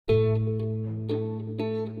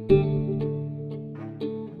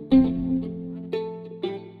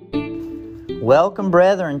Welcome,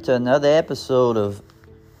 brethren, to another episode of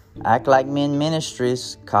Act Like Men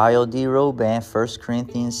Ministries. Kyle D. Roban, 1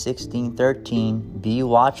 Corinthians 16:13. Be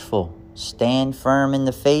watchful, stand firm in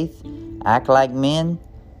the faith, act like men,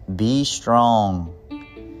 be strong.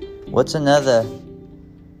 What's another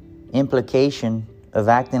implication of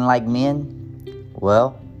acting like men?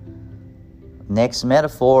 Well, next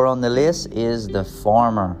metaphor on the list is the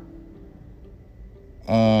farmer.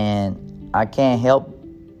 And I can't help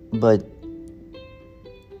but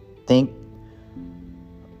think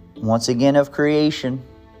once again of creation.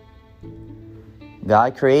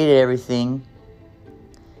 God created everything.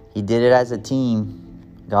 He did it as a team.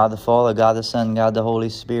 God the Father, God the Son, God the Holy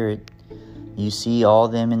Spirit. You see all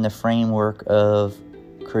them in the framework of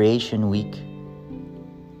creation week.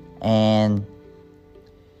 And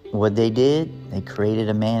what they did, they created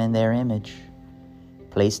a man in their image,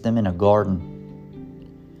 placed them in a garden,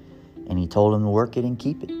 and He told them to work it and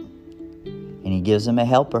keep it. And He gives them a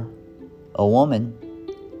helper, a woman.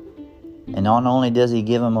 And not only does He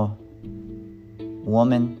give them a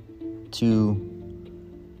woman to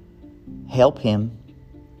help Him,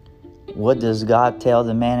 what does God tell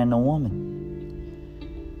the man and the woman?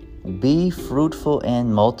 Be fruitful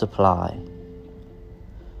and multiply.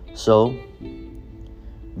 So,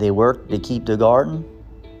 they work to keep the garden.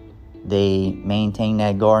 They maintain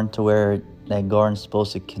that garden to where that garden's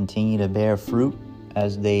supposed to continue to bear fruit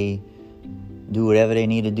as they do whatever they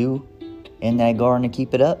need to do in that garden to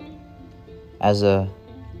keep it up as a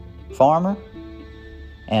farmer.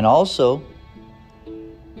 And also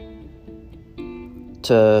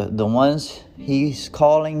to the ones He's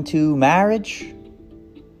calling to marriage,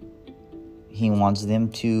 He wants them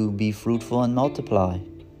to be fruitful and multiply.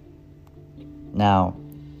 Now,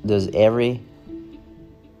 does every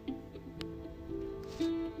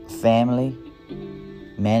family,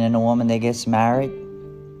 man and a woman that gets married,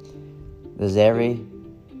 does every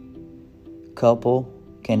couple,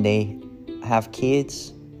 can they have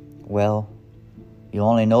kids? Well, you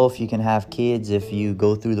only know if you can have kids if you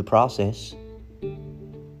go through the process.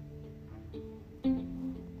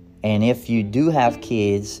 And if you do have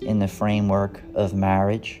kids in the framework of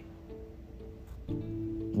marriage,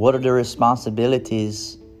 what are the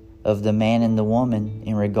responsibilities of the man and the woman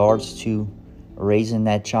in regards to raising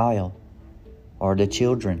that child or the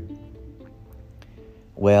children?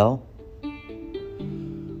 Well,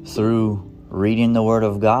 through reading the Word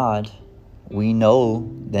of God, we know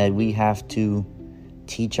that we have to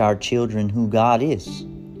teach our children who God is.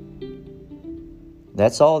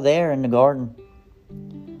 That's all there in the garden.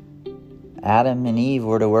 Adam and Eve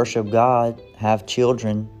were to worship God, have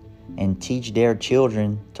children, and teach their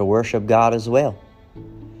children to worship God as well.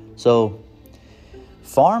 So,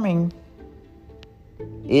 farming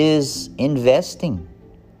is investing.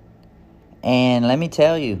 And let me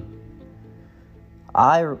tell you,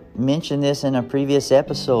 I mentioned this in a previous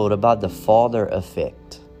episode about the father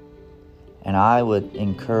effect. And I would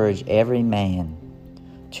encourage every man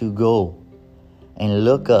to go and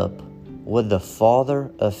look up what the father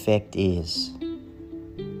effect is.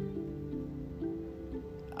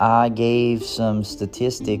 I gave some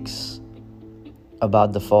statistics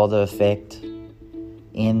about the father effect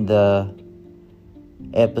in the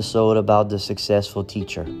episode about the successful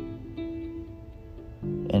teacher,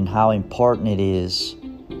 and how important it is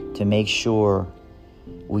to make sure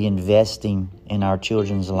we investing in our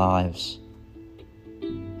children's lives.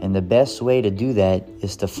 And the best way to do that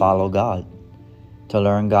is to follow God, to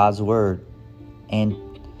learn God's Word, and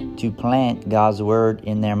to plant God's Word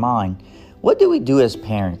in their mind. What do we do as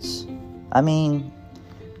parents? I mean,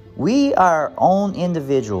 we are our own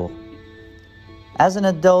individual. As an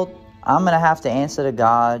adult, I'm going to have to answer to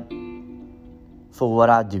God for what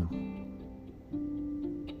I do.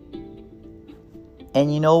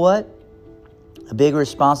 And you know what? A big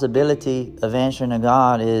responsibility of answering to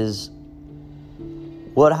God is,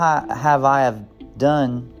 what have I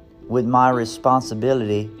done with my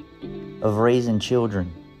responsibility of raising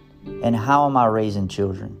children? And how am I raising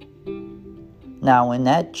children? Now, when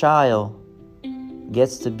that child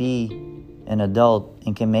gets to be an adult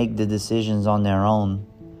and can make the decisions on their own,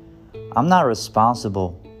 I'm not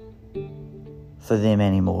responsible for them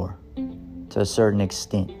anymore to a certain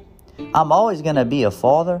extent. I'm always going to be a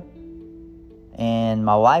father, and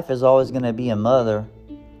my wife is always going to be a mother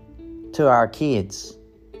to our kids.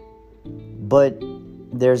 But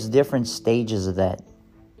there's different stages of that.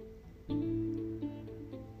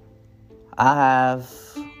 I have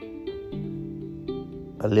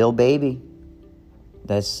a little baby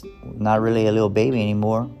that's not really a little baby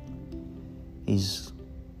anymore. He's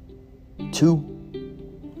 2.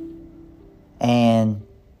 And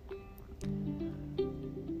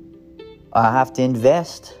I have to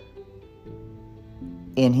invest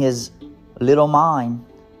in his little mind.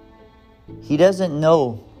 He doesn't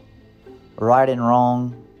know right and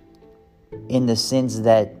wrong in the sense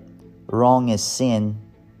that wrong is sin.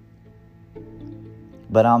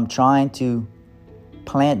 But I'm trying to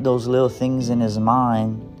plant those little things in his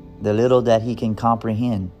mind, the little that he can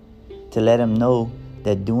comprehend, to let him know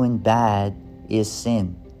that doing bad is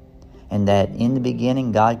sin. And that in the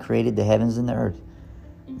beginning, God created the heavens and the earth.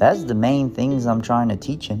 That's the main things I'm trying to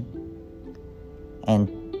teach him. And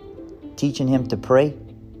teaching him to pray.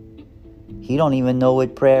 He don't even know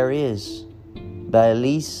what prayer is. But at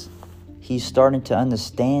least he's starting to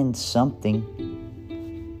understand something.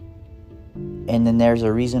 And then there's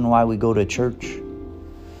a reason why we go to church.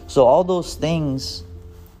 So all those things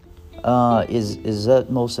is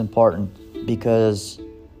utmost important, because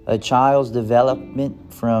a child's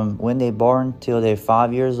development from when they're born till they're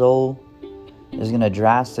 5 years old is going to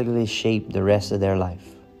drastically shape the rest of their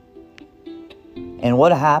life. And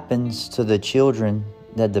what happens to the children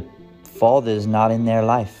that the father is not in their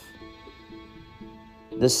life?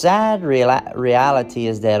 The sad reality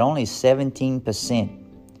is that only 17%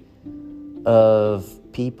 of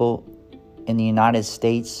people in the United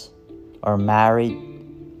States are married,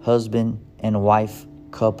 husband and wife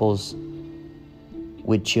couples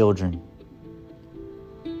with children.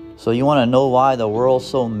 So you want to know why the world's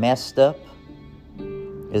so messed up?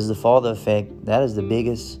 Is the father effect. That is the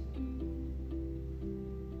biggest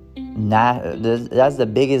that's the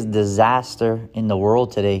biggest disaster in the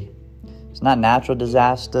world today. It's not natural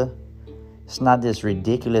disaster. It's not this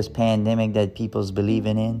ridiculous pandemic that people's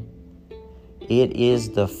believing in. It is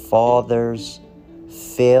the father's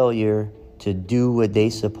failure to do what they're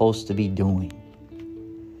supposed to be doing.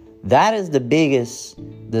 That is the biggest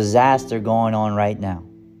disaster going on right now.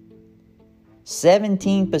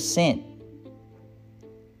 17%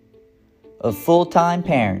 of full-time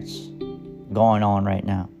parents going on right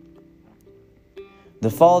now. The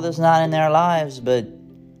father's not in their lives, but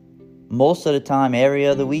most of the time, every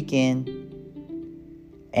other weekend,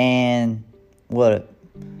 and a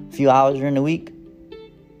few hours during the week.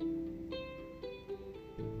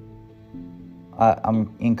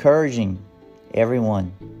 I'm encouraging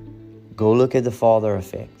everyone, go look at the father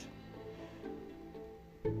effect.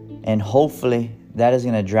 And hopefully that is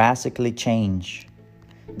going to drastically change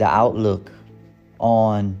the outlook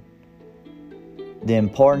on the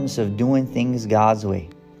importance of doing things God's way.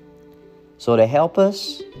 So to help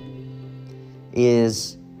us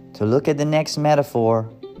is to look at the next metaphor,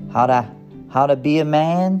 how to be a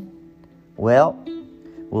man. Well,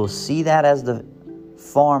 we'll see that as the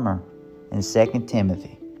farmer in 2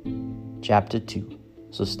 Timothy chapter 2.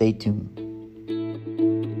 So stay tuned.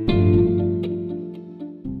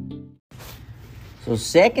 So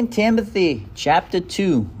 2 Timothy chapter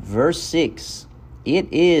 2 verse 6. It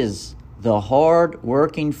is the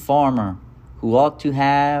hard-working farmer who ought to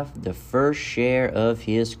have the first share of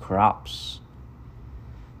his crops.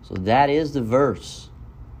 So that is the verse.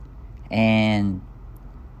 And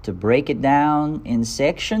to break it down in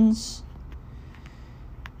sections,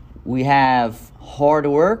 we have hard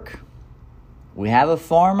work, we have a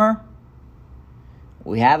farmer,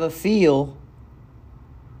 we have a field,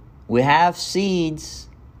 we have seeds,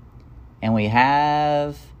 and we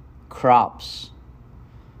have crops.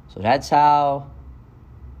 So that's how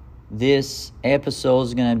this episode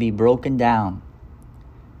is going to be broken down.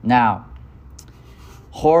 Now,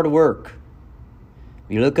 hard work.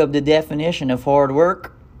 If you look up the definition of hard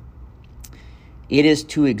work, it is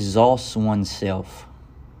to exhaust oneself.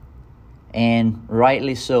 And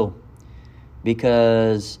rightly so.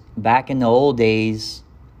 Because back in the old days,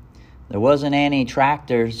 there wasn't any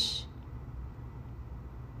tractors.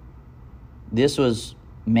 This was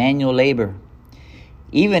manual labor.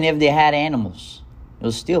 Even if they had animals, it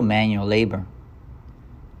was still manual labor.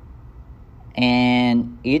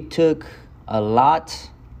 And it took a lot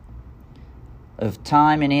of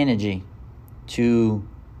time and energy to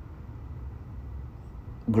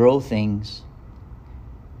grow things.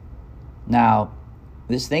 Now,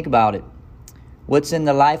 let's think about it. What's in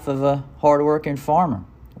the life of a hardworking farmer?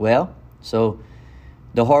 Well, so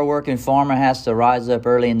the hardworking farmer has to rise up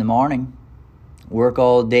early in the morning, work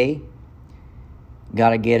all day,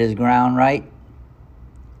 got to get his ground right,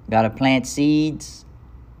 got to plant seeds.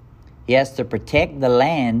 He has to protect the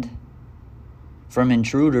land from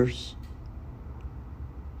intruders.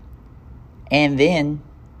 And then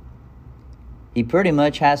he pretty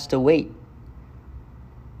much has to wait.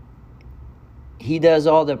 He does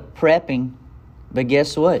all the prepping, but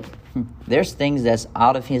guess what? There's things that's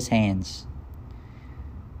out of his hands.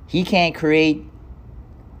 He can't create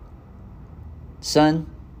sun.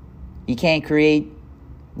 He can't create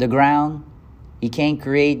the ground. He can't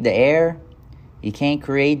create the air. He can't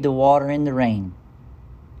create the water and the rain.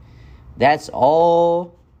 That's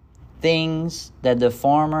all things that the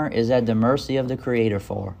farmer is at the mercy of the Creator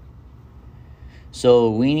for.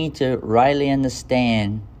 So we need to rightly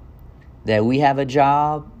understand that we have a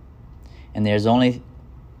job and there's only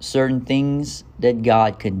certain things that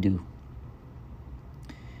God can do.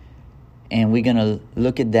 And we're going to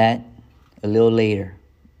look at that a little later.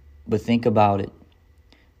 But think about it.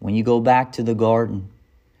 When you go back to the garden,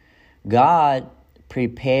 God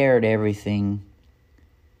prepared everything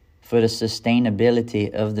for the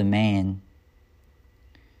sustainability of the man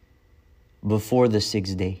before the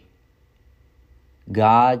sixth day.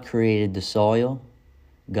 God created the soil.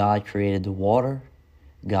 God created the water.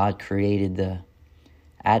 God created the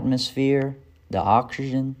atmosphere, the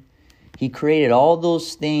oxygen. He created all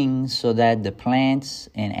those things so that the plants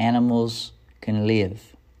and animals can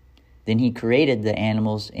live. Then He created the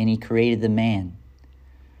animals and He created the man.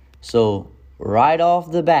 So right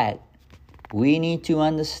off the bat, we need to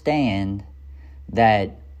understand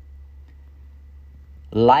that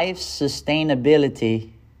life's sustainability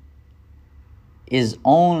is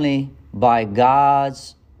only by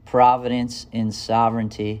God's providence and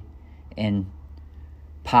sovereignty and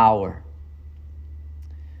power.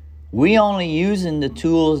 We only using the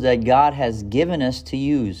tools that God has given us to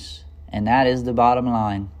use, and that is the bottom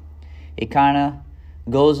line. It kind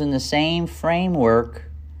of goes in the same framework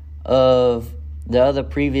of the other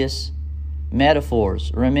previous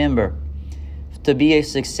metaphors. Remember, to be a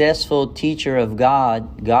successful teacher of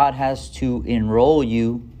God, God has to enroll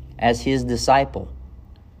you as His disciple.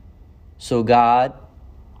 So God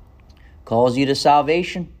calls you to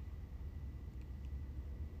salvation,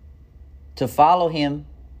 to follow Him.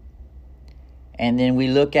 And then we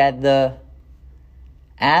look at the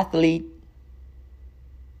athlete,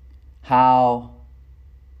 how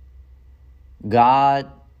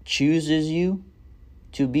God chooses you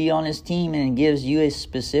to be on His team and gives you a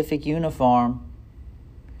specific uniform.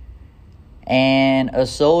 And a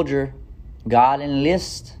soldier, God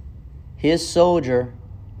enlists His soldier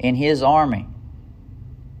in His army.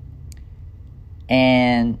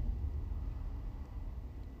 And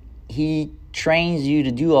He trains you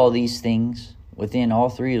to do all these things within all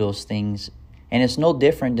three of those things. And it's no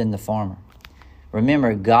different than the farmer.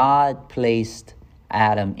 Remember, God placed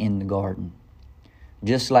Adam in the garden.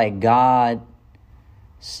 Just like God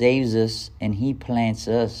saves us and He plants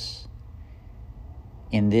us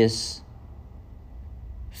in this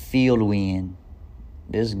field we in,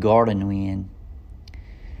 this garden we in.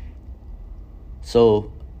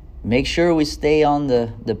 So make sure we stay on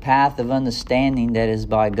the path of understanding that is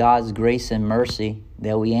by God's grace and mercy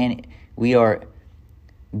that we are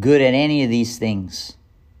good at any of these things.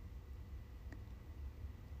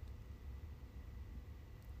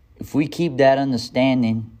 If we keep that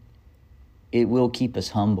understanding, it will keep us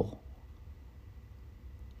humble.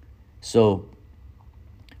 So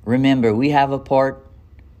remember, we have a part,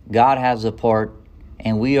 God has a part,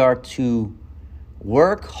 and we are to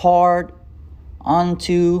work hard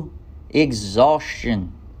unto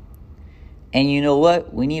exhaustion. And you know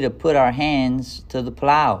what? We need to put our hands to the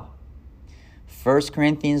plow. 1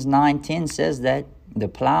 Corinthians 9:10 says that the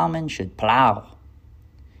plowman should plow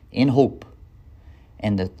in hope,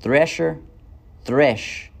 and the thresher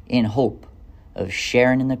thresh in hope of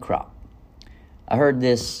sharing in the crop. I heard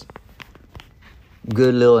this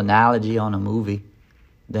good little analogy on a movie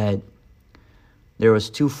that there was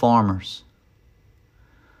two farmers,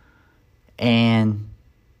 and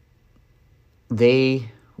they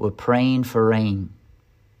were praying for rain.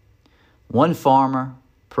 One farmer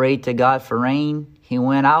prayed to God for rain. He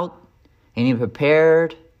went out and he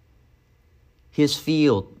prepared his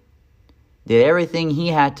field, did everything he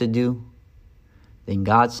had to do. Then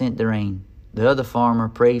God sent the rain. The other farmer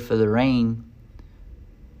prayed for the rain,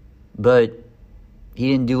 but he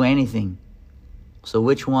didn't do anything. So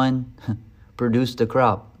which one produced the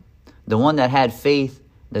crop? The one that had faith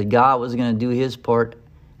that God was going to do His part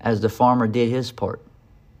as the farmer did his part.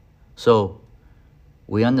 So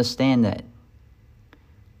we understand that.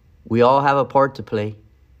 We all have a part to play.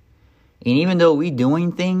 And even though we're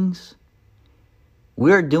doing things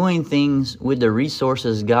with the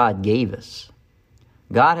resources God gave us.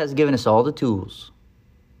 God has given us all the tools.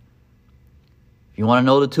 If you want to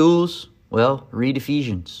know the tools, well, read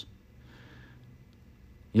Ephesians.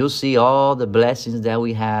 You'll see all the blessings that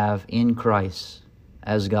we have in Christ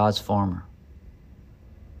as God's farmer.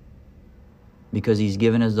 Because He's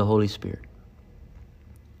given us the Holy Spirit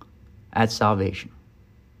at salvation.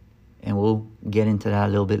 And we'll get into that a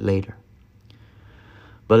little bit later.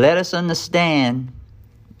 But let us understand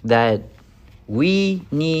that we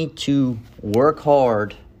need to work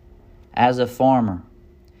hard as a farmer.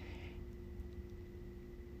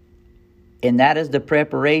 And that is the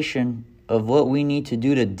preparation of what we need to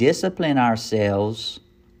do to discipline ourselves,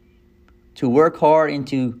 to work hard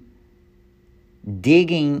into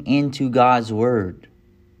digging into God's Word,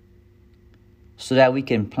 so that we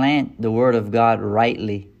can plant the Word of God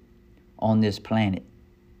rightly on this planet,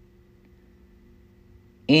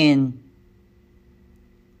 in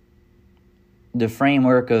the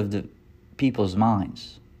framework of the people's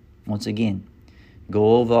minds. Once again,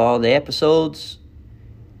 go over all the episodes.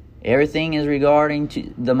 Everything is regarding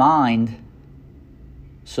to the mind.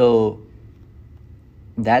 So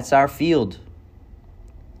that's our field.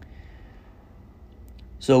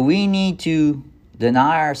 So we need to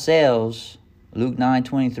deny ourselves, Luke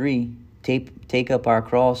 9:23, take up our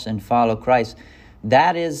cross and follow Christ.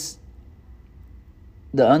 That is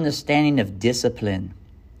the understanding of discipline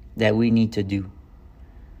that we need to do.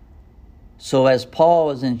 So as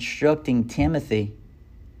Paul is instructing Timothy,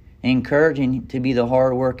 encouraging him to be the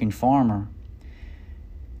hard-working farmer,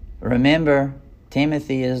 remember,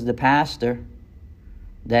 Timothy is the pastor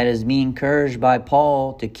that is being encouraged by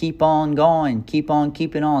Paul to keep on going, keep on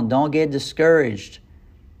keeping on. Don't get discouraged.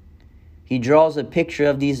 He draws a picture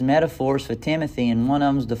of these metaphors for Timothy, and one of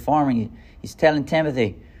them is the farmer. He's telling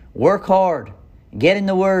Timothy, work hard, get in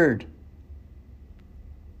the Word.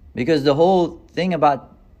 Because the whole thing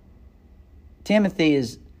about Timothy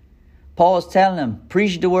is, Paul is telling him,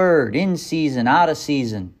 preach the Word in season, out of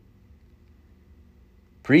season.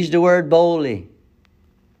 Preach the Word boldly.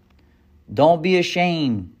 Don't be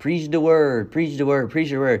ashamed. Preach the Word, preach the Word,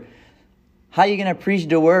 preach the Word. How are you going to preach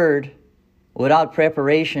the Word without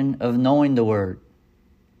preparation of knowing the Word?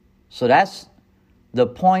 So that's the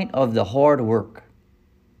point of the hard work.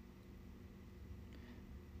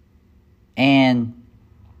 And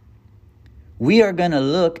we are going to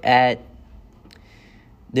look at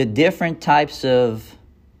the different types of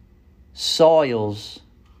soils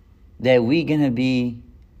that we're going to be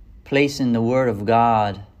placing the Word of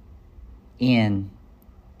God in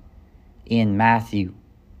Matthew.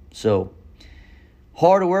 So,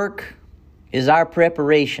 hard work is our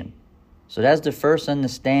preparation. So that's the first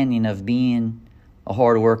understanding of being a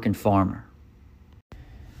hard-working farmer.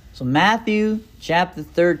 So Matthew chapter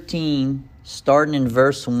 13, starting in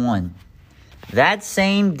verse 1. That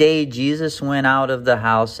same day Jesus went out of the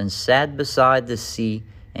house and sat beside the sea,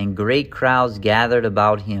 and great crowds gathered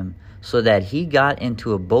about him, so that he got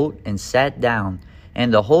into a boat and sat down,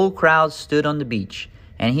 and the whole crowd stood on the beach.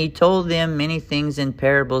 And he told them many things in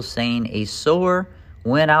parables, saying, a sower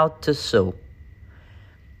went out to sow.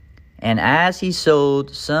 And as he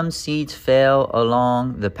sowed, some seeds fell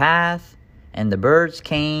along the path, and the birds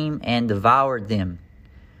came and devoured them.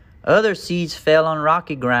 Other seeds fell on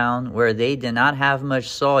rocky ground, where they did not have much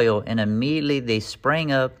soil, and immediately they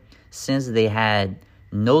sprang up, since they had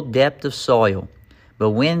no depth of soil.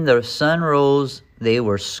 But when the sun rose, they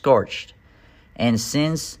were scorched. And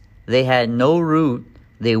since they had no root,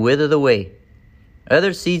 they withered away.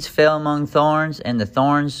 Other seeds fell among thorns, and the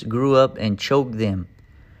thorns grew up and choked them.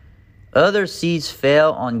 Other seeds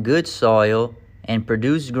fell on good soil and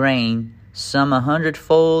produced grain, some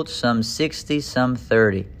 100-fold, some 60, some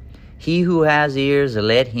 30. He who has ears,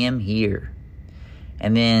 let him hear.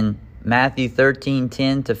 And then Matthew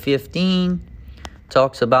 13:10-15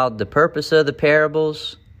 talks about the purpose of the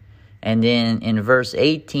parables. And then in verse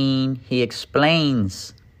 18, he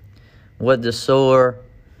explains what the sower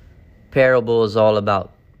parable is all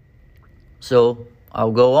about. So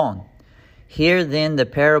I'll go on. Hear then the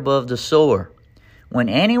parable of the sower. When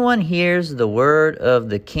anyone hears the word of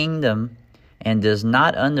the kingdom and does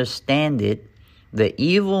not understand it, the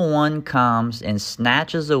evil one comes and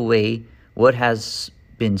snatches away what has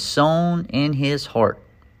been sown in his heart.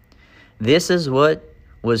 This is what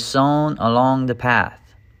was sown along the path.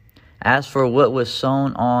 As for what was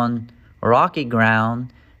sown on rocky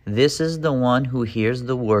ground, this is the one who hears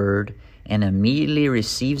the word and immediately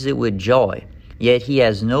receives it with joy. Yet he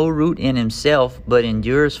has no root in himself, but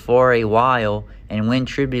endures for a while. And when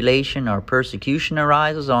tribulation or persecution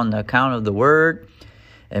arises on the account of the word,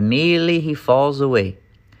 immediately he falls away.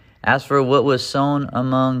 As for what was sown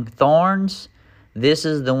among thorns, this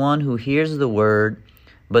is the one who hears the word,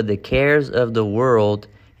 but the cares of the world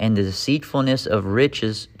and the deceitfulness of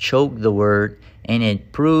riches choke the word, and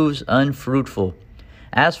it proves unfruitful.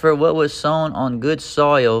 As for what was sown on good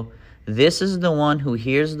soil, this is the one who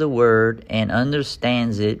hears the word and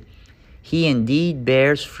understands it. He indeed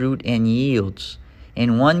bears fruit and yields,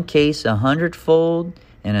 in one case 100-fold,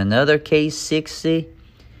 in another case 60,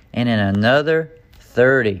 and in another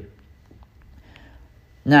 30.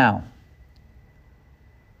 Now,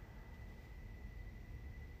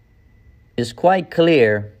 it's quite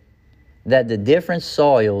clear that the different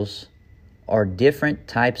soils are different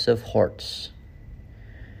types of hearts.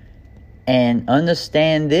 And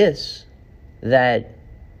understand this, that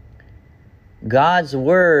God's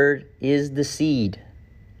word is the seed.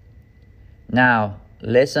 Now,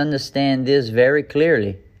 let's understand this very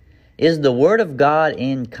clearly. Is the word of God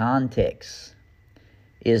in context?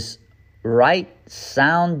 Is right,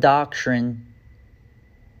 sound doctrine,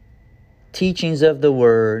 teachings of the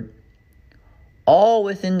word, all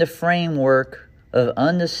within the framework of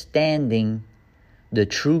understanding the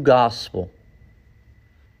true gospel?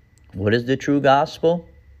 What is the true gospel?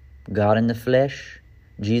 God in the flesh,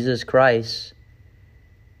 Jesus Christ,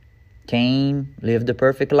 came, lived the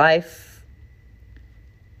perfect life.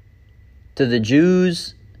 To the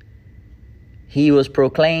Jews, he was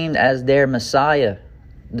proclaimed as their Messiah,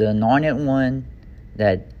 the anointed one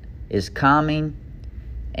that is coming,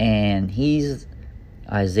 and he's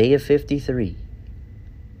Isaiah 53.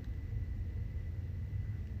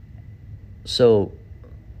 So,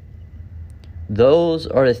 those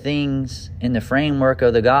are the things in the framework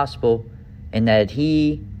of the gospel, and that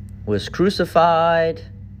he was crucified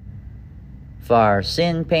for our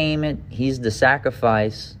sin payment. He's the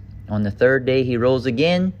sacrifice. On the third day he rose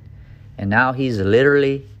again, and now he's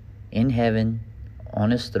literally in heaven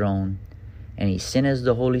on his throne, and he sent us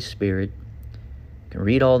the Holy Spirit. You can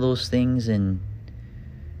read all those things in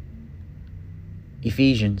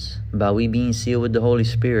Ephesians about we being sealed with the Holy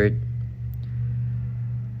Spirit.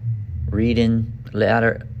 Reading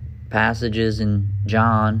latter passages in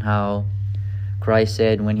John, how Christ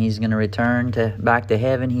said when he's going to return back to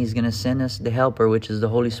heaven, he's going to send us the helper, which is the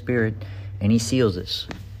Holy Spirit, and he seals us.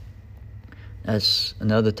 That's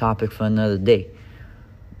another topic for another day.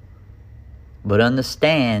 But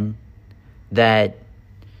understand that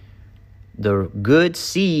the good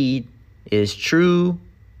seed is true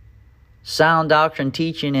sound doctrine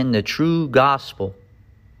teaching in the true gospel.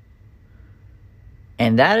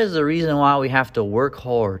 And that is the reason why we have to work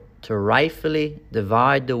hard to rightfully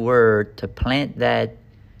divide the word, to plant that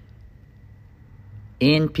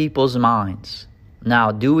in people's minds.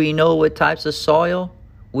 Now, do we know what types of soil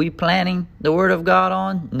we planting the word of God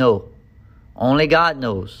on? No. Only God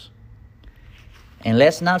knows. And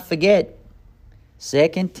let's not forget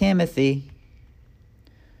 2 Timothy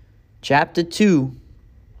chapter 2,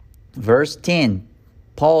 verse 10.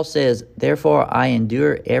 Paul says, "Therefore I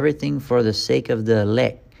endure everything for the sake of the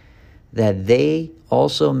elect, that they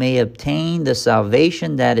also may obtain the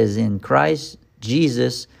salvation that is in Christ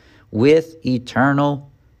Jesus with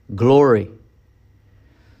eternal glory."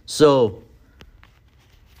 So,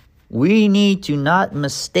 we need to not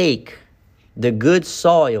mistake the good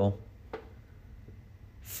soil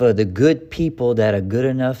for the good people that are good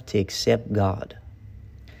enough to accept God.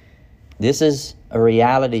 This is a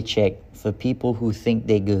reality check for people who think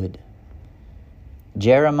they're good.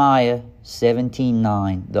 Jeremiah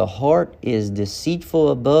 17:9. "The heart is deceitful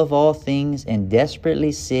above all things and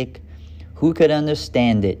desperately sick. Who could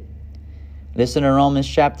understand it?" Listen to Romans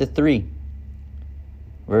chapter 3,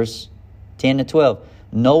 verse 10 to 12.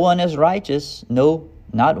 "No one is righteous, no,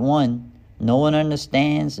 not one. No one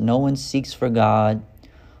understands, no one seeks for God.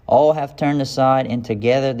 All have turned aside, and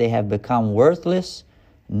together they have become worthless.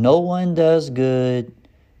 No one does good,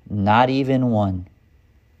 not even one."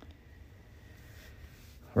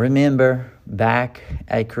 Remember back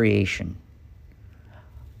at creation.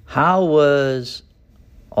 How was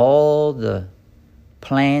all the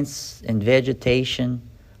plants and vegetation,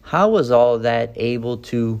 how was all that able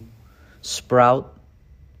to sprout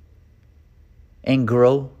and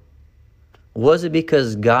grow? Was it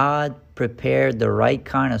because God prepared the right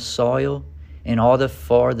kind of soil in order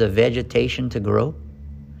for the vegetation to grow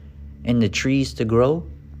and the trees to grow?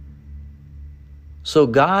 So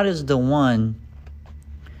God is the one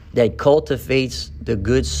that cultivates the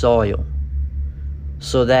good soil,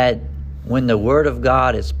 so that when the word of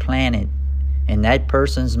God is planted in that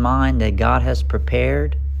person's mind that God has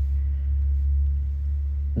prepared,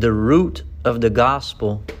 the root of the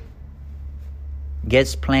gospel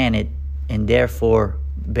gets planted and therefore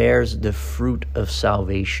bears the fruit of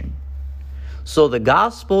salvation. So the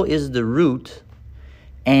gospel is the root,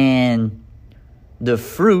 and the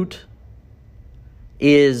fruit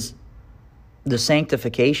is the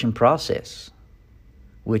sanctification process,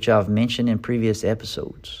 which I've mentioned in previous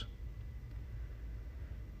episodes.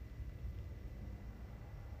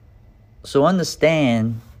 So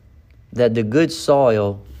understand that the good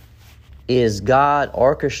soil is God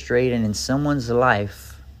orchestrating in someone's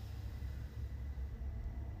life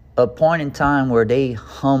a point in time where they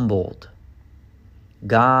humbled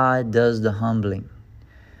God does the humbling.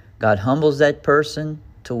 God humbles that person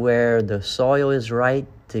to where the soil is right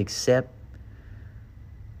to accept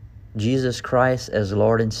Jesus Christ as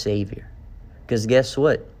Lord and Savior. Because guess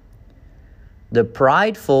what? The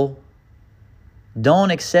prideful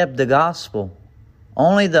don't accept the gospel.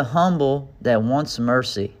 Only the humble that wants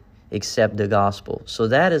mercy accept the gospel. So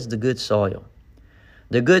that is the good soil.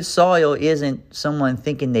 The good soil isn't someone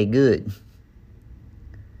thinking they good.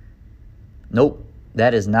 Nope,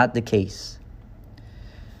 that is not the case.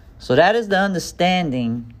 So that is the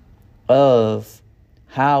understanding of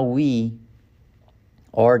how we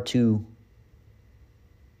are to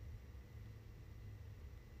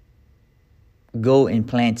go and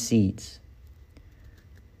plant seeds.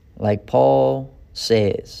 Like Paul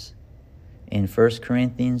says in 1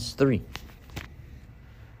 Corinthians 3.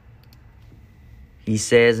 He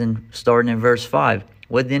says, starting in verse 5,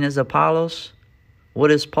 "What then is Apollos?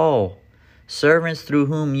 What is Paul? Servants through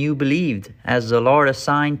whom you believed, as the Lord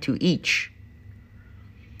assigned to each.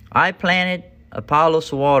 I planted,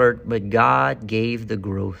 Apollos watered, but God gave the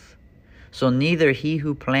growth. So neither he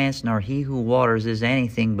who plants nor he who waters is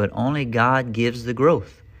anything, but only God gives the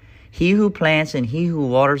growth. He who plants and he who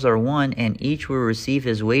waters are one, and each will receive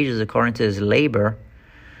his wages according to his labor.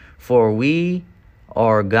 For we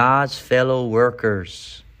are God's fellow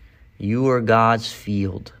workers. You are God's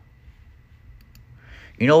field."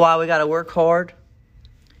 You know why we got to work hard?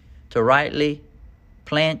 To rightly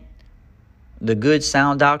plant the good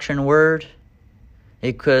sound doctrine word?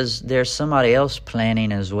 Because there's somebody else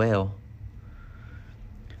planting as well.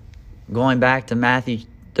 Going back to Matthew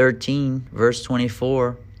 13, verse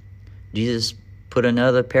 24, Jesus put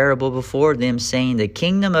another parable before them, saying, "The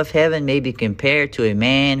kingdom of heaven may be compared to a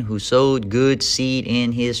man who sowed good seed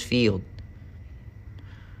in his field."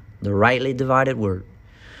 The rightly divided word.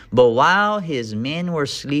 "But while his men were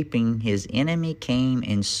sleeping, his enemy came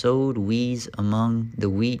and sowed weeds among the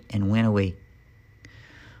wheat and went away.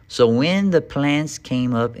 So when the plants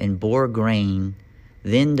came up and bore grain,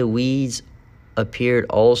 then the weeds appeared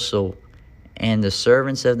also. And the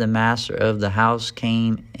servants of the master of the house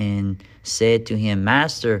came and said to him,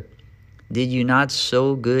 'Master, did you not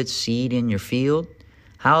sow good seed in your field?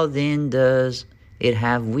 How then does it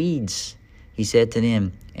have weeds?' He said to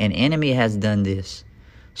them, 'An enemy has done this.'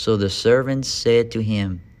 So the servants said to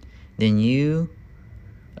him, Then you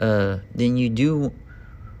do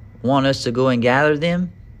want us to go and gather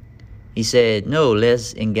them?' He said, 'No,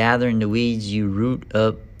 lest in gathering the weeds you root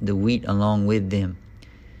up the wheat along with them.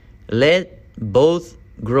 Let both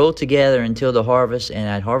grow together until the harvest, and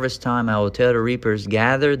at harvest time I will tell the reapers,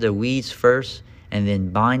 gather the weeds first, and then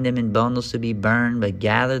bind them in bundles to be burned, but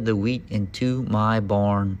gather the wheat into my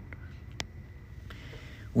barn.'"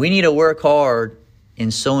 We need to work hard in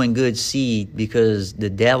sowing good seed, because the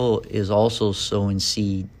devil is also sowing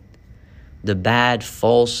seed. The bad,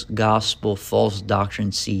 false gospel, false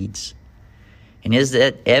doctrine seeds. And is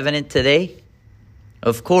that evident today?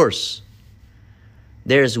 Of course.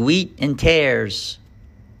 There's wheat and tares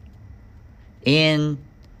in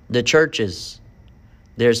the churches.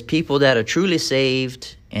 There's people that are truly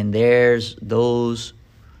saved, and there's those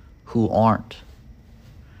who aren't.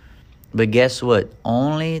 But guess what?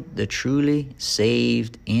 Only the truly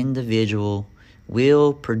saved individual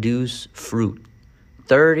will produce fruit.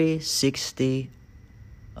 30, 60,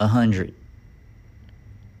 100.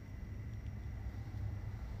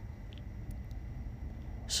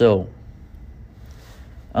 So,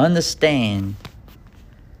 understand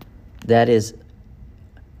that is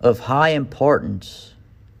of high importance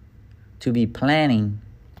to be planting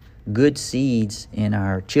good seeds in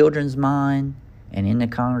our children's mind and in the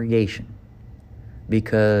congregation,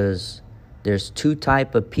 because there's two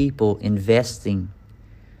type of people investing: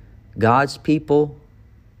 God's people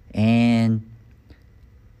and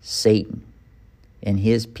Satan and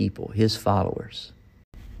his people, his followers.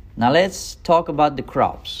 Now let's talk about the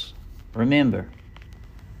crops. Remember,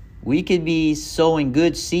 we could be sowing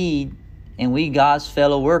good seed and we God's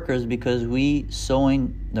fellow workers because we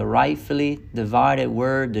sowing the rightfully divided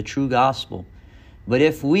word, the true gospel. But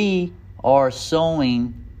if we are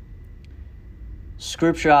sowing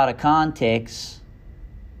scripture out of context,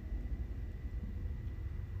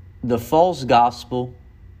 the false gospel,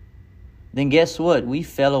 then guess what? We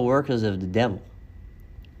fellow workers of the devil.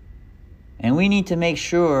 And we need to make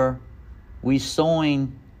sure we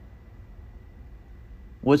sowing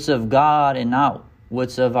what's of God and not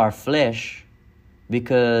what's of our flesh,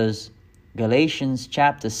 because Galatians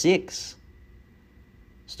chapter 6,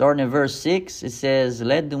 starting in verse 6, it says,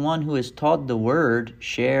 "Let the one who is taught the word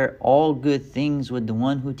share all good things with the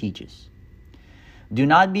one who teaches. Do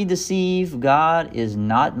not be deceived, God is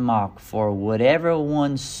not mocked. For whatever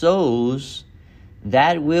one sows,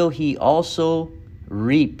 that will he also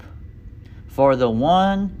reap. For the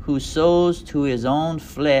one who sows to his own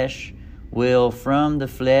flesh will from the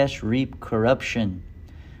flesh reap corruption.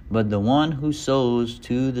 But the one who sows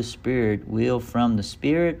to the Spirit will from the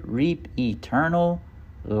Spirit reap eternal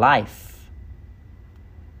life.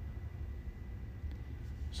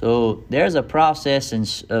 So there's a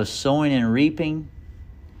process of sowing and reaping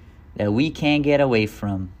that we can't get away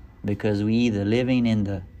from, because we either living in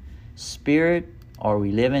the Spirit or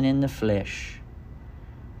we living in the flesh,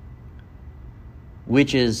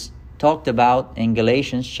 which is talked about in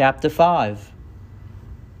Galatians chapter 5.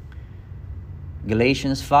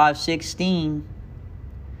 Galatians 5:16.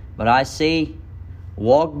 But I say,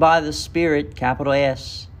 walk by the Spirit, capital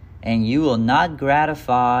S, and you will not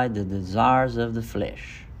gratify the desires of the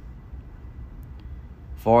flesh.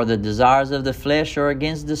 For the desires of the flesh are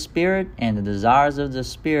against the Spirit, and the desires of the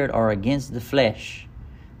Spirit are against the flesh.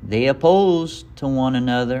 They oppose to one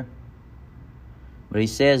another. But he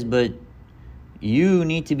says, but you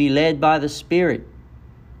need to be led by the Spirit.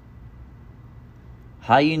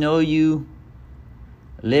 How you know you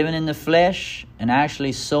living in the flesh and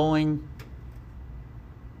actually sowing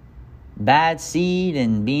bad seed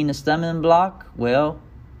and being a stumbling block? Well,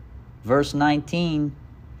 verse 19,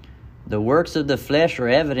 the works of the flesh are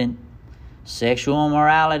evident: sexual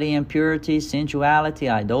immorality, impurity, sensuality,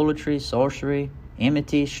 idolatry, sorcery,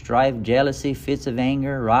 enmity, strife, jealousy, fits of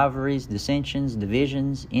anger, rivalries, dissensions,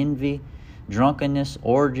 divisions, envy, drunkenness,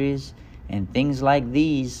 orgies, and things like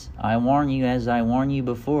these. I warn you, as I warned you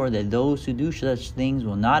before, that those who do such things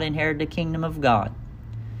will not inherit the kingdom of God.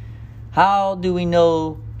 How do we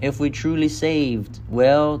know if we truly saved?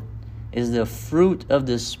 Well, is the fruit of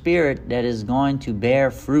the Spirit that is going to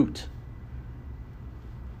bear fruit.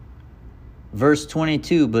 Verse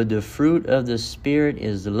 22, but the fruit of the Spirit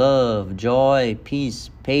is love, joy, peace,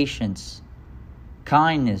 patience,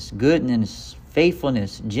 kindness, goodness,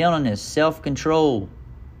 faithfulness, gentleness, self-control.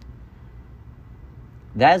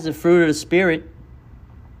 That's the fruit of the Spirit.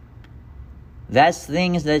 That's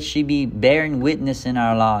things that should be bearing witness in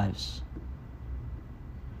our lives.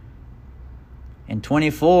 And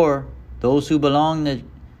 24, those who belong to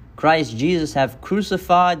Christ Jesus have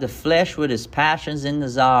crucified the flesh with its passions and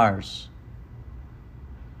desires.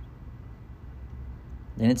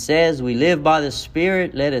 Then it says, we live by the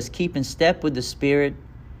Spirit, let us keep in step with the Spirit.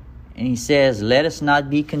 And he says, let us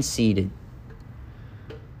not be conceited.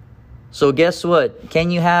 So guess what?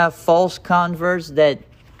 Can you have false converts that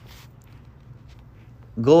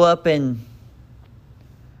go up and,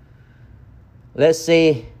 let's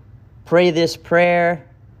say, pray this prayer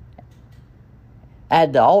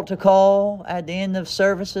at the altar call at the end of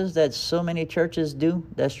services that so many churches do?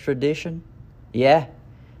 That's tradition. Yeah.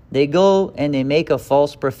 They go and they make a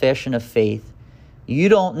false profession of faith. You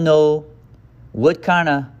don't know what kind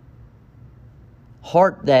of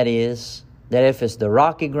heart that is, that if it's the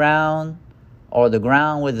rocky ground or the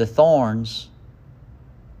ground with the thorns.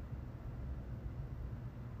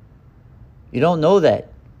 You don't know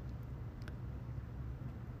that.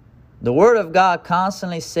 The Word of God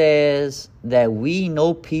constantly says that we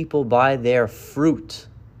know people by their fruit.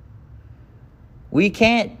 We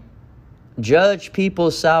can't judge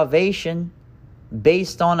people's salvation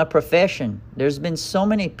based on a profession. There's been so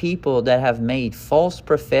many people that have made false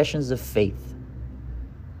professions of faith,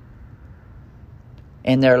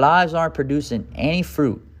 and their lives aren't producing any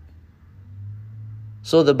fruit.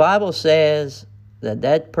 So the Bible says that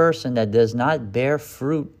that person that does not bear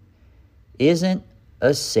fruit isn't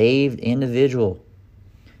a saved individual.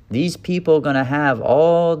 These people are going to have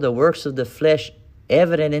all the works of the flesh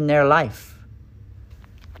evident in their life.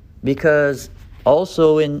 Because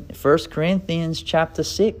also in 1 Corinthians chapter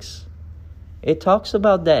 6, it talks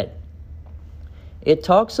about that. It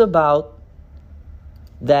talks about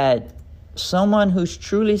that someone who's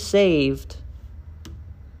truly saved,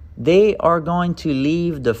 they are going to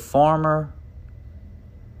leave the former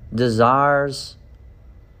desires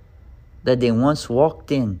that they once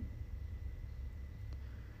walked in.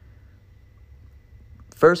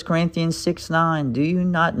 1 Corinthians 6:9, do you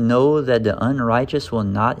not know that the unrighteous will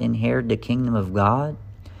not inherit the kingdom of God?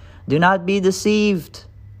 Do not be deceived.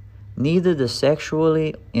 Neither the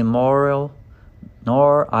sexually immoral,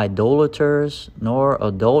 nor idolaters, nor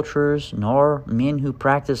adulterers, nor men who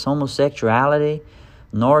practice homosexuality,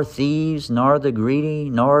 nor thieves, nor the greedy,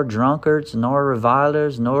 nor drunkards, nor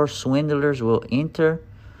revilers, nor swindlers will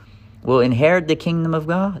inherit the kingdom of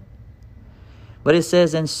God. But it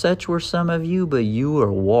says, and such were some of you, but you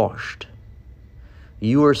are washed.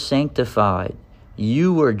 You are sanctified.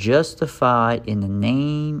 you were justified in the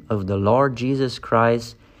name of the Lord Jesus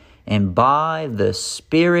Christ and by the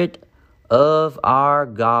Spirit of our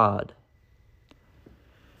God.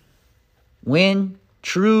 When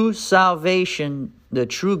true salvation, the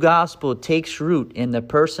true gospel, takes root in the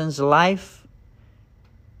person's life,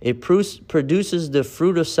 it produces the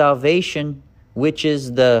fruit of salvation, which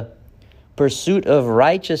is the pursuit of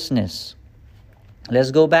righteousness.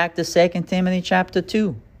 Let's go back to 2 Timothy chapter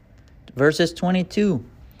 2, verses 22.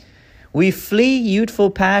 We flee youthful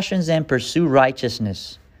passions and pursue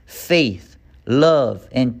righteousness, faith, love,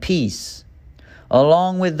 and peace,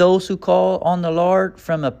 along with those who call on the Lord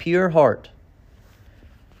from a pure heart.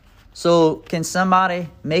 So, can somebody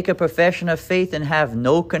make a profession of faith and have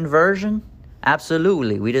no conversion?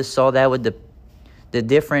 Absolutely. We just saw that with the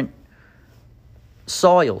different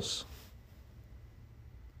soils.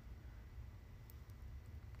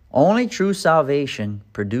 Only true salvation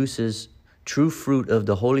produces true fruit of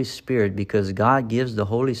the Holy Spirit, because God gives the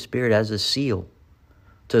Holy Spirit as a seal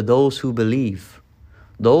to those who believe.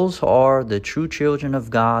 Those are the true children of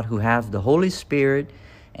God who have the Holy Spirit,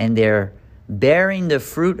 and they're bearing the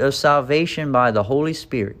fruit of salvation by the Holy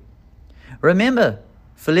Spirit. Remember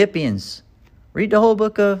Philippians. Read the whole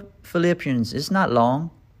book of Philippians. It's not long.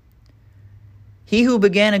 He who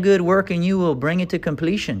began a good work in you will bring it to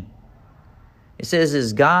completion. It says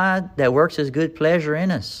it's God that works His good pleasure in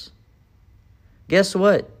us. Guess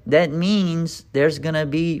what? That means there's going to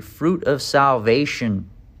be fruit of salvation.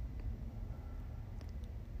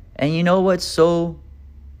 And you know what's so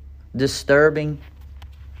disturbing?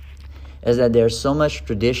 Is that there's so much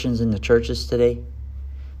traditions in the churches today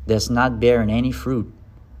that's not bearing any fruit,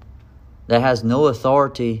 that has no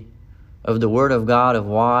authority of the Word of God of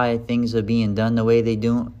why things are being done the way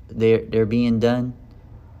they're being done,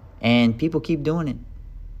 and people keep doing it.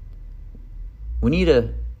 We need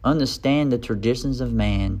to understand the traditions of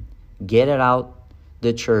man, get it out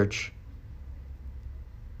the church,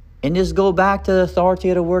 and just go back to the authority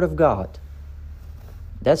of the Word of God.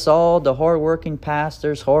 That's all the hard-working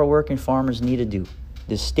pastors, hard-working farmers need to do.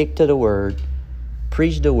 Just stick to the Word,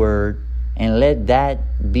 preach the Word, and let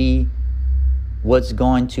that be what's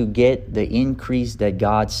going to get the increase that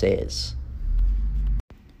God says.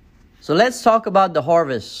 So let's talk about the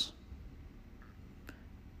harvest.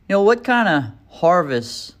 You know, what kind of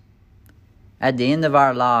harvest at the end of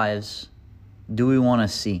our lives do we want to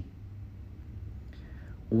see?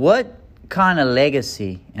 What kind of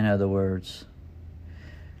legacy, in other words?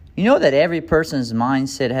 You know that every person's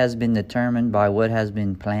mindset has been determined by what has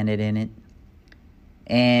been planted in it,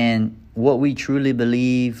 and what we truly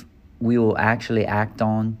believe we will actually act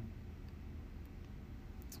on.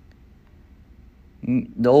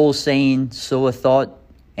 The old saying, sow a thought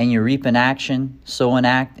and you reap an action, sow an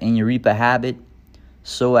act and you reap a habit,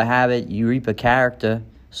 sow a habit, you reap a character,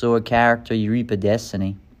 sow a character, you reap a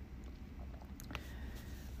destiny.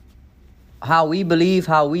 How we believe,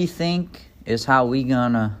 how we think is how we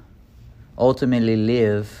gonna ultimately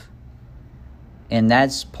live. And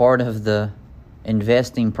that's part of the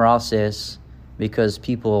investing process, because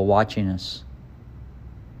people are watching us.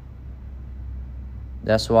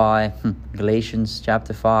 That's why Galatians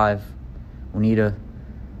chapter 5, we need to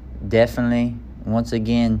definitely, once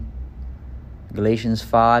again, Galatians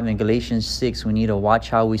 5 and Galatians 6, we need to watch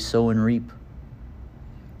how we sow and reap.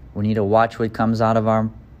 We need to watch what comes out of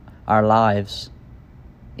our lives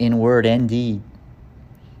in word and deed.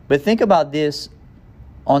 But think about this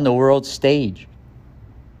on the world stage.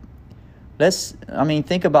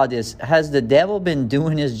 Think about this. Has the devil been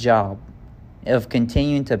doing his job of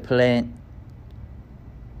continuing to plant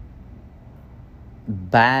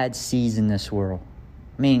bad seeds in this world?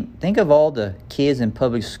 Think of all the kids in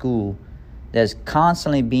public school that's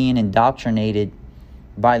constantly being indoctrinated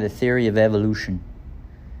by the theory of evolution.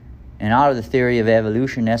 And out of the theory of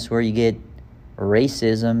evolution, that's where you get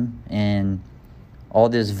racism and all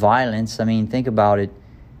this violence. Think about it.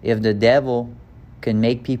 If the devil can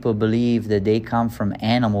make people believe that they come from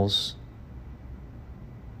animals,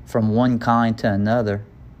 from one kind to another,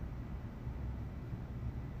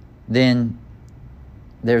 then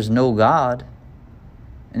there's no God.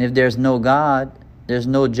 And if there's no God, there's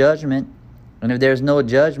no judgment. And if there's no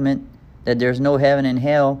judgment, that there's no heaven and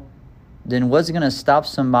hell, then what's going to stop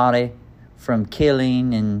somebody from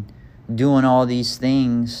killing and doing all these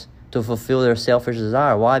things to fulfill their selfish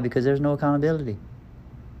desire? Why? Because there's no accountability.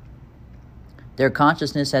 Their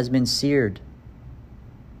consciousness has been seared,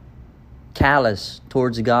 callous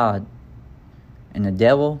towards God. And the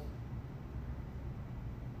devil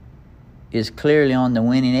is clearly on the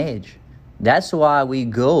winning edge. That's why we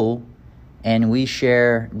go and we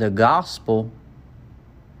share the gospel,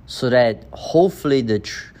 so that hopefully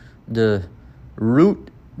the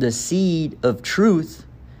root, the seed of truth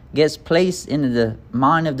gets placed into the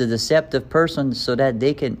mind of the deceptive person so that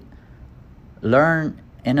they can learn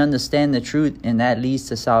and understand the truth, and that leads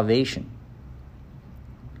to salvation.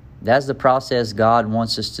 That's the process God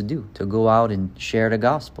wants us to do, to go out and share the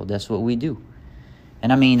gospel. That's what we do.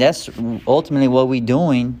 And I mean, that's ultimately what we're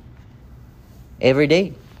doing every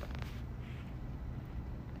day.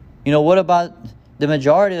 You know, what about the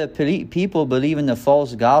majority of people believe in the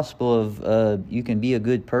false gospel of you can be a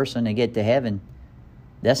good person and get to heaven?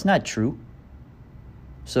 That's not true.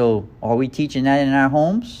 So, are we teaching that in our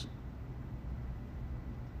homes?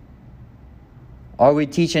 Are we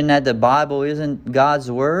teaching that the Bible isn't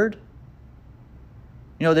God's word?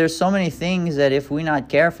 You know, there's so many things that if we're not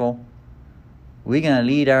careful, we're going to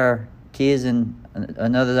lead our kids in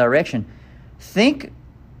another direction. Think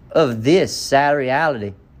of this sad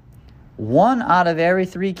reality. 1 out of every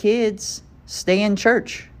 3 kids stay in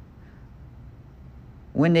church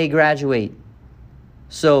when they graduate.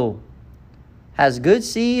 So, has good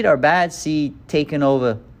seed or bad seed taken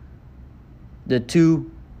over the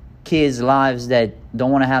 2 kids' lives that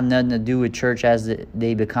don't want to have nothing to do with church as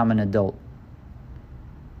they become an adult?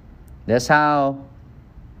 That's how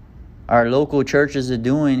our local churches are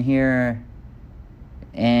doing here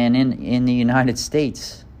and in the United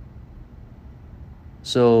States.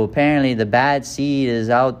 So apparently the bad seed is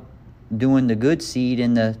out doing the good seed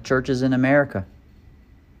in the churches in America.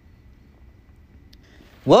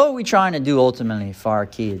 What are we trying to do ultimately for our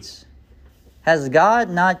kids? Has God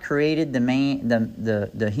not created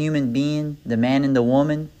the human being, the man and the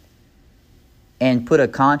woman, and put a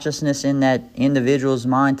consciousness in that individual's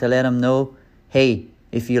mind to let them know, hey,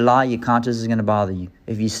 if you lie, your conscience is going to bother you.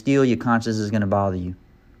 If you steal, your conscience is going to bother you.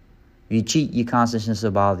 If you cheat, your consciousness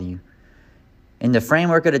will bother you. In the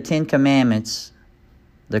framework of the 10 Commandments,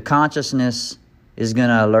 the consciousness is going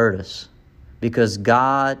to alert us because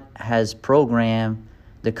God has programmed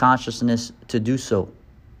the consciousness to do so.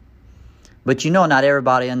 But you know, not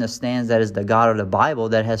everybody understands that it's the God of the Bible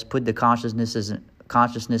that has put the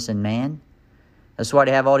consciousness in man. That's why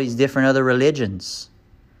they have all these different other religions.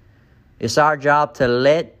 It's our job to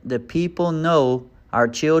let the people know, our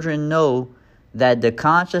children know, that the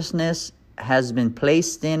consciousness has been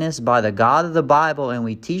placed in us by the God of the Bible, and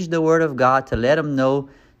we teach the Word of God to let them know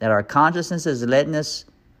that our consciousness is letting us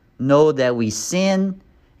know that we sin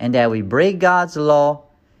and that we break God's law,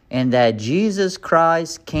 and that Jesus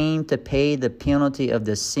Christ came to pay the penalty of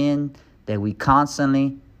the sin that we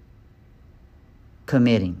constantly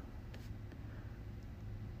committing.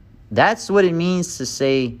 That's what it means to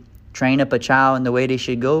say, train up a child in the way they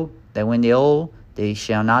should go, that when they're old, they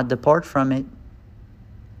shall not depart from it.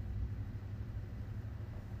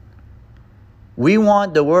 We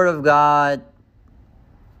want the Word of God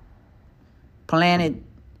planted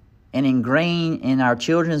and ingrained in our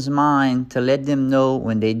children's mind to let them know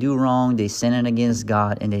when they do wrong, they sinning against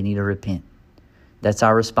God and they need to repent. That's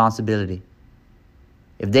our responsibility.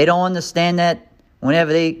 If they don't understand that,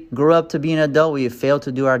 whenever they grow up to be an adult, we have failed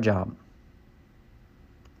to do our job.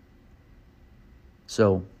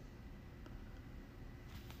 So,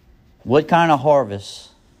 what kind of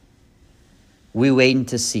harvest we waiting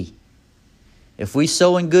to see? If we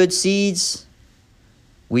sow in good seeds,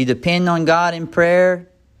 we depend on God in prayer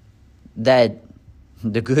that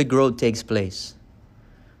the good growth takes place.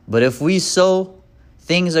 But if we sow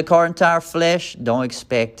things according to our flesh, don't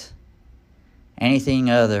expect anything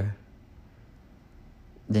other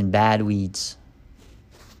than bad weeds.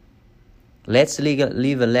 Let's leave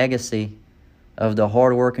a legacy of the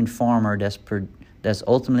hard-working farmer that's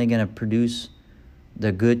ultimately going to produce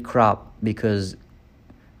the good crop, because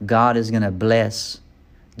God is going to bless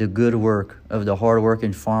the good work of the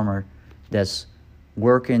hard-working farmer that's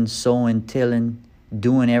working, sowing, tilling,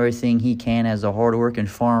 doing everything he can as a hard-working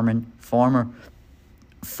farmer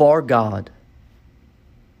for God.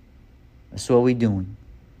 That's what we're doing.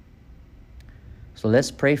 So let's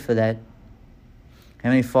pray for that.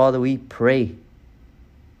 Heavenly Father, we pray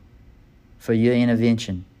for your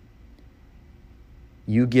intervention.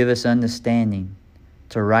 You give us understanding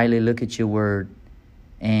to rightly look at your word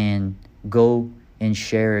and go and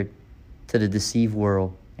share it to the deceived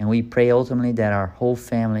world. And we pray ultimately that our whole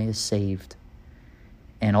family is saved.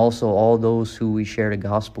 And also all those who we share the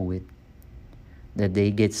gospel with, that they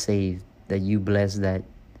get saved, that you bless that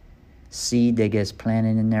seed that gets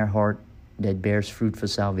planted in their heart that bears fruit for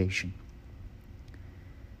salvation.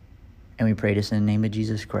 And we pray this in the name of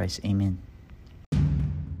Jesus Christ. Amen.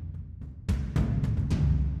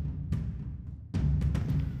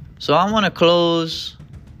 So I want to close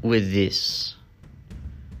with this.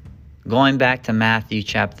 Going back to Matthew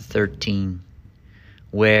chapter 13,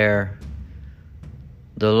 where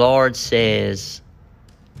the Lord says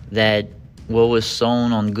that what was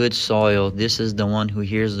sown on good soil, this is the one who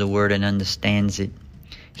hears the word and understands it.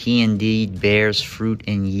 He indeed bears fruit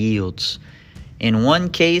and yields. In one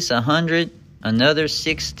case 100, another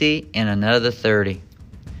 60, and another 30.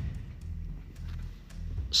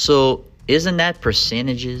 So isn't that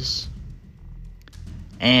percentages?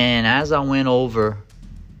 And as I went over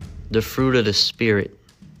the fruit of the Spirit,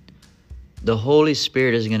 the Holy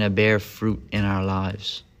Spirit is going to bear fruit in our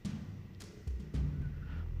lives.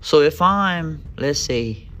 So if I'm, let's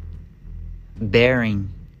say, bearing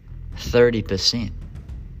 30%,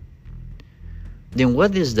 then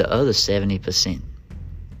what is the other 70%?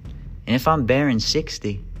 And if I'm bearing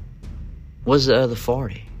 60, what's the other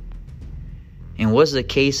 40? And what's the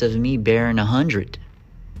case of me bearing 100?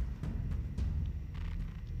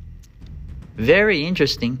 Very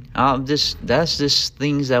interesting. That's just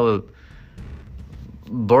things that were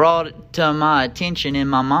brought to my attention in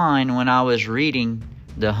my mind when I was reading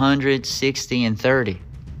the 100, 60, and 30.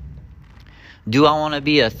 Do I want to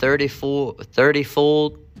be a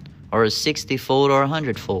 30-fold or a 60-fold or a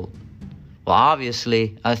 100-fold? Well,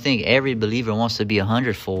 obviously, I think every believer wants to be a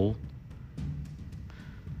 100-fold,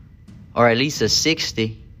 or at least a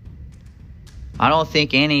 60. I don't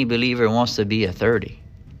think any believer wants to be a 30.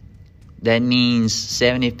 That means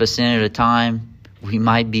 70% of the time we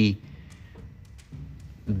might be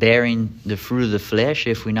bearing the fruit of the flesh.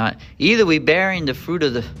 If we not, either we bearing the fruit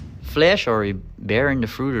of the flesh or we bearing the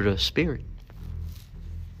fruit of the Spirit.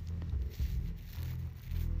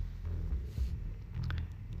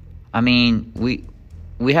 I mean, we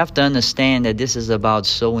have to understand that this is about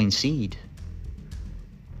sowing seed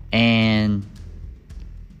and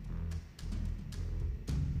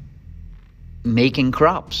making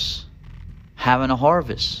crops, having a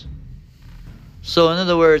harvest. So in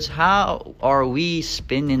other words, how are we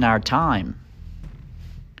spending our time?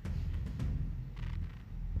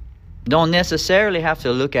 Don't necessarily have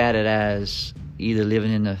to look at it as either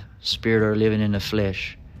living in the Spirit or living in the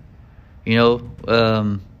flesh. You know,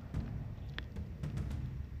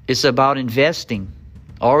 it's about investing.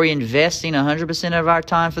 Are we investing 100% of our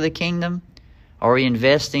time for the kingdom? Are we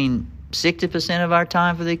investing 60% of our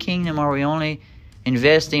time for the kingdom? Or are we only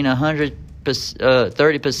investing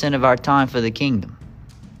 30% of our time for the kingdom?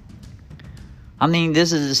 I mean,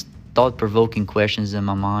 this is just thought-provoking questions in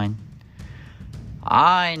my mind.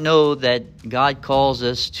 I know that God calls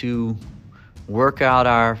us to work out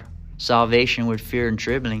our salvation with fear and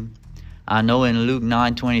trembling. I know in Luke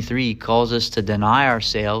 9:23 He calls us to deny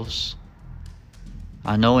ourselves.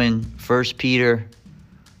 I know in 1 Peter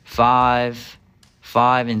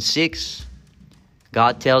 5:5 and 6,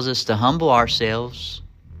 God tells us to humble ourselves.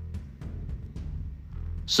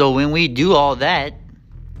 So when we do all that,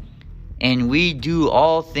 and we do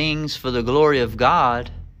all things for the glory of God,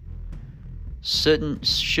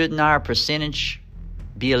 shouldn't our percentage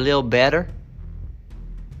be a little better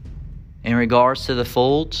in regards to the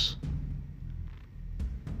folds?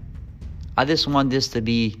 I just want this to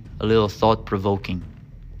be a little thought-provoking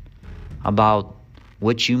about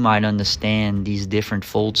what you might understand these different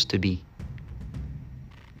folds to be.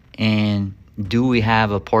 And do we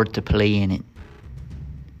have a part to play in it?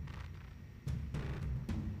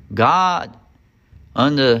 God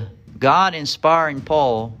inspiring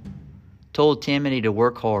Paul, told Timothy to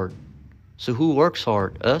work hard. So who works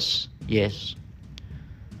hard? Us? Yes.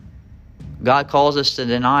 God calls us to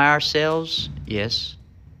deny ourselves? Yes.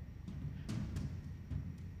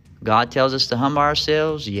 God tells us to humble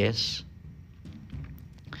ourselves? Yes.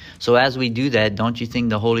 So as we do that, don't you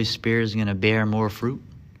think the Holy Spirit is going to bear more fruit?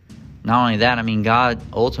 Not only that, I mean, God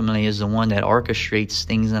ultimately is the one that orchestrates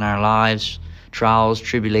things in our lives, trials,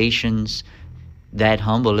 tribulations, that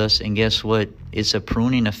humble us. And guess what? It's a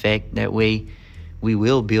pruning effect. That way we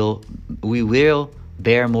will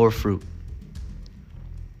bear more fruit.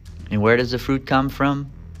 And where does the fruit come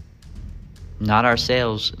from? Not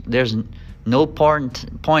ourselves. There's no point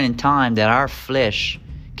in time that our flesh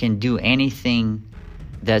can do anything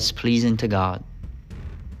that's pleasing to God.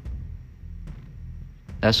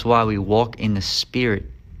 That's why we walk in the Spirit,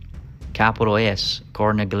 capital S,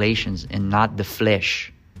 according to Galatians, and not the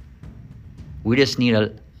flesh. We just need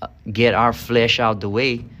to get our flesh out the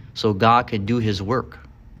way so God can do His work.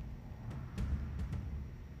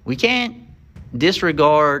 We can't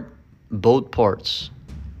disregard both parts.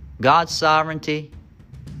 God's sovereignty,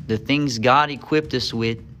 the things God equipped us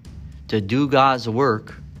with to do God's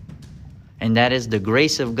work, and that is the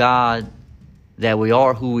grace of God that we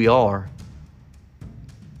are who we are.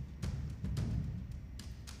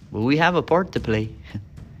 But we have a part to play.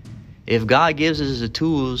 If God gives us the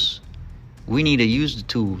tools, we need to use the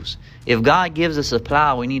tools. If God gives us a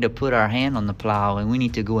plow, we need to put our hand on the plow and we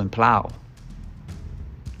need to go and plow.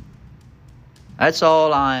 That's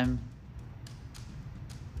all I'm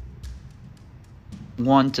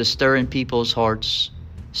want to stir in people's hearts,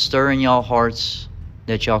 stir in y'all hearts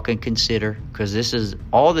that y'all can consider, because this is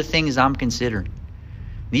all the things I'm considering.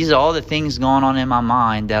 These are all the things going on in my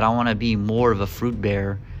mind that I want to be more of a fruit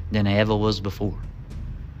bearer than I ever was before.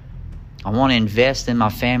 I want to invest in my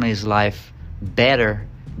family's life better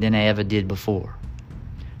than I ever did before.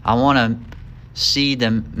 I want to see the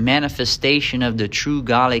manifestation of the true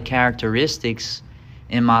godly characteristics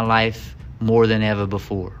in my life more than ever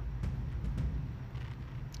before.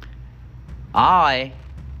 I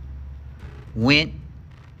went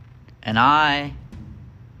and I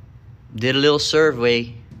did a little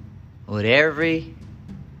survey with every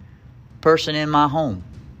person in my home.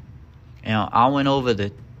 I went over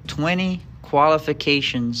the 20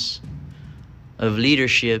 qualifications of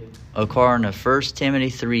leadership according to 1 Timothy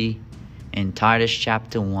 3 and Titus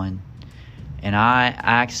chapter 1. And I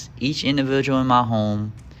asked each individual in my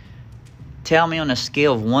home, tell me on a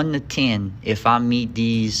scale of 1 to 10 if I meet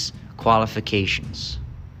these qualifications.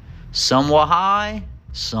 Some were high,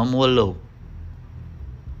 some were low.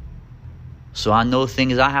 So I know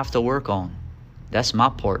things I have to work on. That's my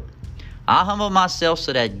part. I humble myself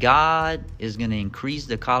so that God is going to increase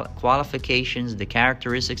the qualifications, the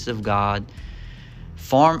characteristics of God,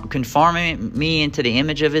 conforming me into the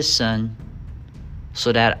image of His Son,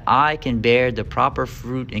 so that I can bear the proper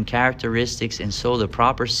fruit and characteristics and sow the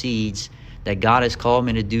proper seeds that God has called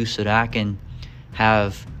me to do, so that I can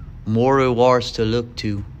have more rewards to look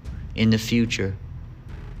to in the future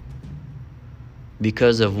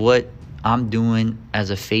because of what I'm doing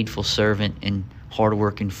as a faithful servant and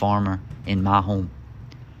hardworking farmer in my home.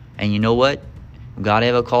 And you know what? If God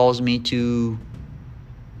ever calls me to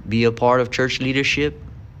be a part of church leadership,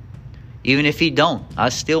 even if He don't, I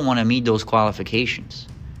still want to meet those qualifications.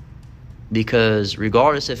 Because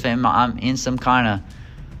regardless if I'm in some kind of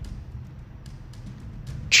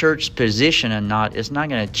church position or not, it's not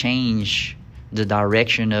going to change the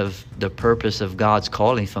direction of the purpose of God's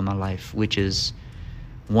calling for my life, which is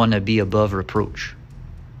one to be above reproach.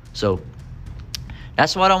 So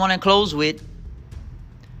that's what I want to close with.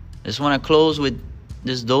 Just want to close with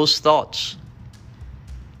those thoughts.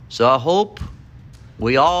 So I hope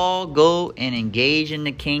we all go and engage in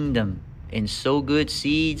the kingdom and sow good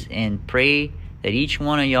seeds, and pray that each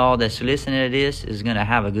one of y'all that's listening to this is going to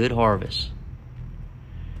have a good harvest.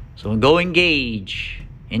 So go engage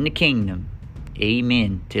in the kingdom.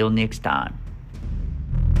 Amen. Till next time.